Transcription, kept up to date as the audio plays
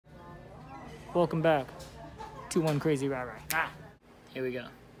Welcome back to One Crazy Rah Rah. Ah. Here we go.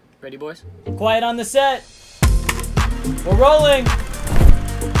 Ready, boys? Quiet on the set. We're rolling.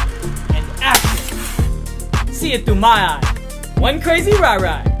 And action. See it through my eye. One Crazy Rah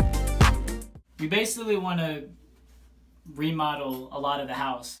Rah. We basically want to remodel a lot of the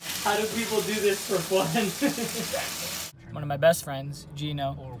house. How do people do this for fun? One of my best friends,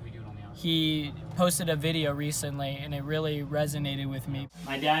 Gino, he posted a video recently and it really resonated with me.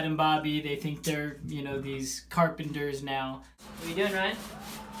 My dad and Bobby, they think they're, you know, these carpenters now. What are you doing, Ryan?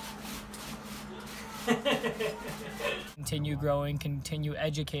 Continue growing, continue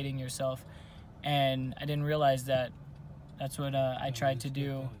educating yourself. And I didn't realize that that's what I tried to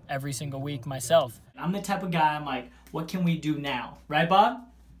do every single week myself. I'm the type of guy, I'm like, what can we do now? Right, Bob?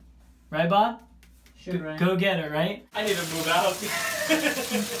 Right, Bob? Sure, Ryan. Go get it, right? I need to move out.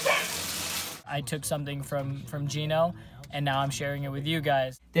 I took something from Gino, and now I'm sharing it with you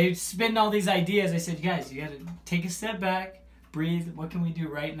guys. They spin all these ideas. I said, guys, you gotta take a step back, breathe. What can we do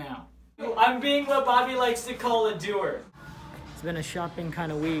right now? I'm being what Bobby likes to call a doer. It's been a shopping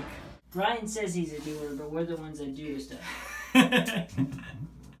kind of week. Ryan says he's a doer, but we're the ones that do the stuff.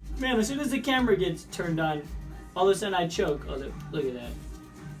 Man, as soon as the camera gets turned on, all of a sudden I choke. Oh, look at that.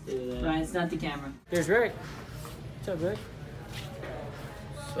 Look at that. Ryan, it's not the camera. There's Rick. What's up, Rick?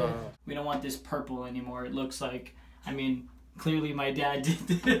 So we don't want this purple anymore. It looks like, I mean, clearly my dad did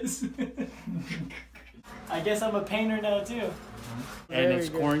this. I guess I'm a painter now too. And it's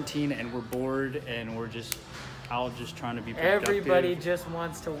quarantine and we're bored and we're just all just trying to be productive. Everybody just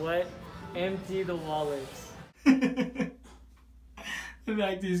wants to what? Empty the wallets. The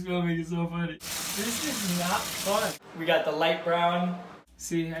fact he's filming is so funny. This is not fun. We got the light brown.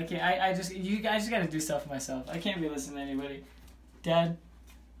 See, I can't, I just gotta do stuff myself. I can't be listening to anybody. Dad,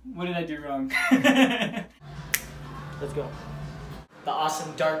 what did I do wrong? Let's go. The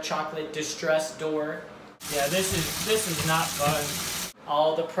awesome dark chocolate distress door. Yeah, this is not fun.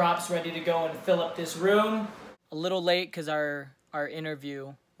 All the props ready to go and fill up this room. A little late because our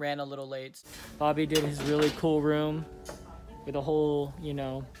interview ran a little late. Bobby did his really cool room with a whole, you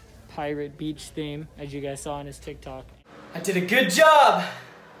know, pirate beach theme, as you guys saw on his TikTok. I did a good job!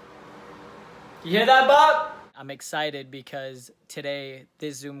 You hear that, Bob? I'm excited because today,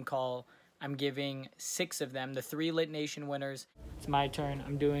 this Zoom call, I'm giving 6 of them, the 3 Lit Nation winners. It's my turn.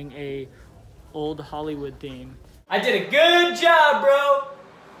 I'm doing a old Hollywood theme. I did a good job, bro!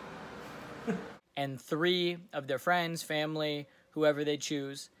 And 3 of their friends, family, whoever they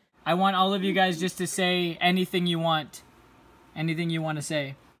choose. I want all of you guys just to say anything you want. Anything you want to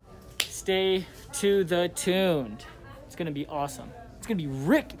say. Stay to the tuned. It's gonna be awesome. It's gonna be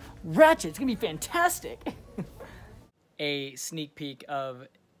Rick Ratchet. It's gonna be fantastic. A sneak peek of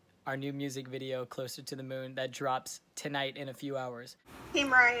our new music video, Closer to the Moon, that drops tonight in a few hours.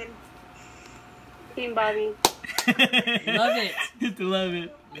 Team Ryan. Team Bobby. Love it. Love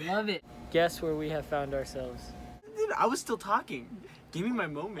it. Love it. Guess where we have found ourselves. Dude, I was still talking. Give me my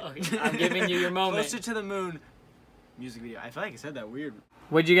moment. Okay, I'm giving you your moment. Closer to the Moon music video. I feel like I said that weird.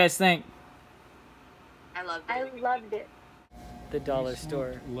 What'd you guys think? I loved it. The dollar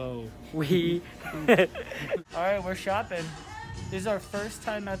store. Low. We. Alright, we're shopping. This is our first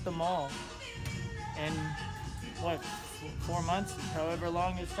time at the mall. And what, 4 months? However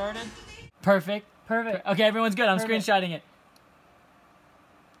long it started? Perfect. Perfect. Okay, everyone's good. I'm screenshotting it.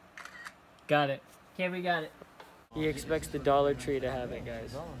 Got it. Okay, we got it. He expects the Dollar Tree to have it,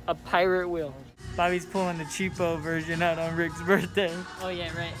 guys. A pirate wheel. Bobby's pulling the cheapo version out on Rick's birthday. Oh yeah,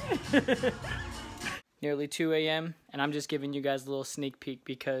 right. Nearly 2 a.m. and I'm just giving you guys a little sneak peek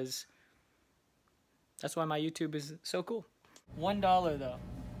because that's why my YouTube is so cool. $1 though.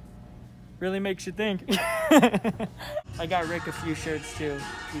 Really makes you think. I got Rick a few shirts too.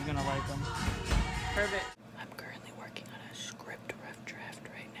 He's gonna like them. Perfect. I'm currently working on a script rough draft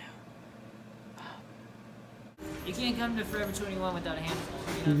right now. You can't come to Forever 21 without a handful.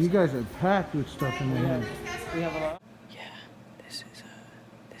 Dude, you guys are packed with stuff in there. We have a lot. Yeah, this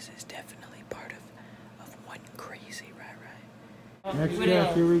is definitely part of One Crazy Rah Rah. Next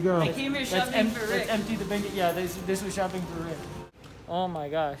guest, here we go. I came here shopping for Rick. Let's empty the bingo. Yeah, this was shopping for Rick. Oh my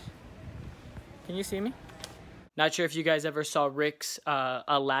gosh. Can you see me? Not sure if you guys ever saw Rick's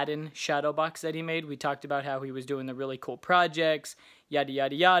Aladdin shadow box that he made. We talked about how he was doing the really cool projects, yada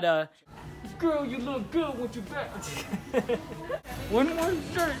yada yada. Girl, you look good with your back. One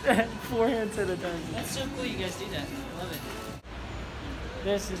shirt, 4 hands at a time. That's so cool you guys do that. I love it.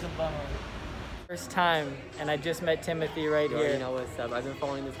 This is a bummer. First time, and I just met Timothy right here. You know what's up. I've been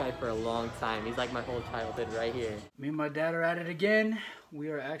following this guy for a long time. He's like my whole childhood right here. Me and my dad are at it again. We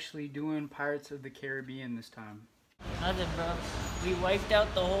are actually doing Pirates of the Caribbean this time. Nothing, bro. We wiped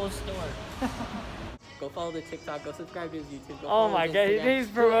out the whole store. Go follow the TikTok. Go subscribe to his YouTube. Go Oh follow my his god, Instagram. he's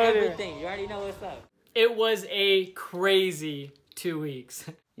Do promoting. everything. You already know what's up. It was a crazy 2 weeks.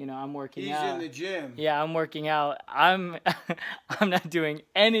 You know, I'm working He's out. in the gym. Yeah, I'm working out. I'm not doing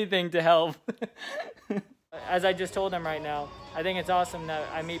anything to help. As I just told them right now, I think it's awesome that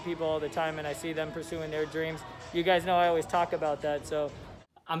I meet people all the time and I see them pursuing their dreams. You guys know I always talk about that, so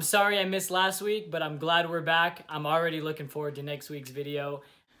I'm sorry I missed last week, but I'm glad we're back. I'm already looking forward to next week's video.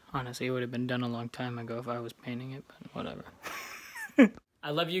 Honestly, it would have been done a long time ago if I was painting it, but whatever.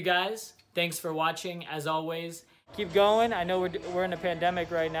 I love you guys. Thanks for watching, as always. Keep going. I know we're in a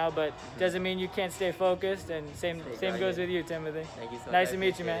pandemic right now, but doesn't mean you can't stay focused, and same goes with you, Timothy. Thank you so much. Nice to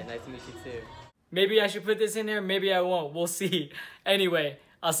meet you, man. Nice to meet you too. Maybe I should put this in there, maybe I won't. We'll see. Anyway,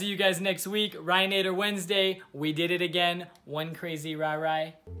 I'll see you guys next week. Ryanator Wednesday. We did it again. One crazy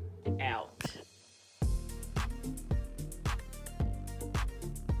rye out.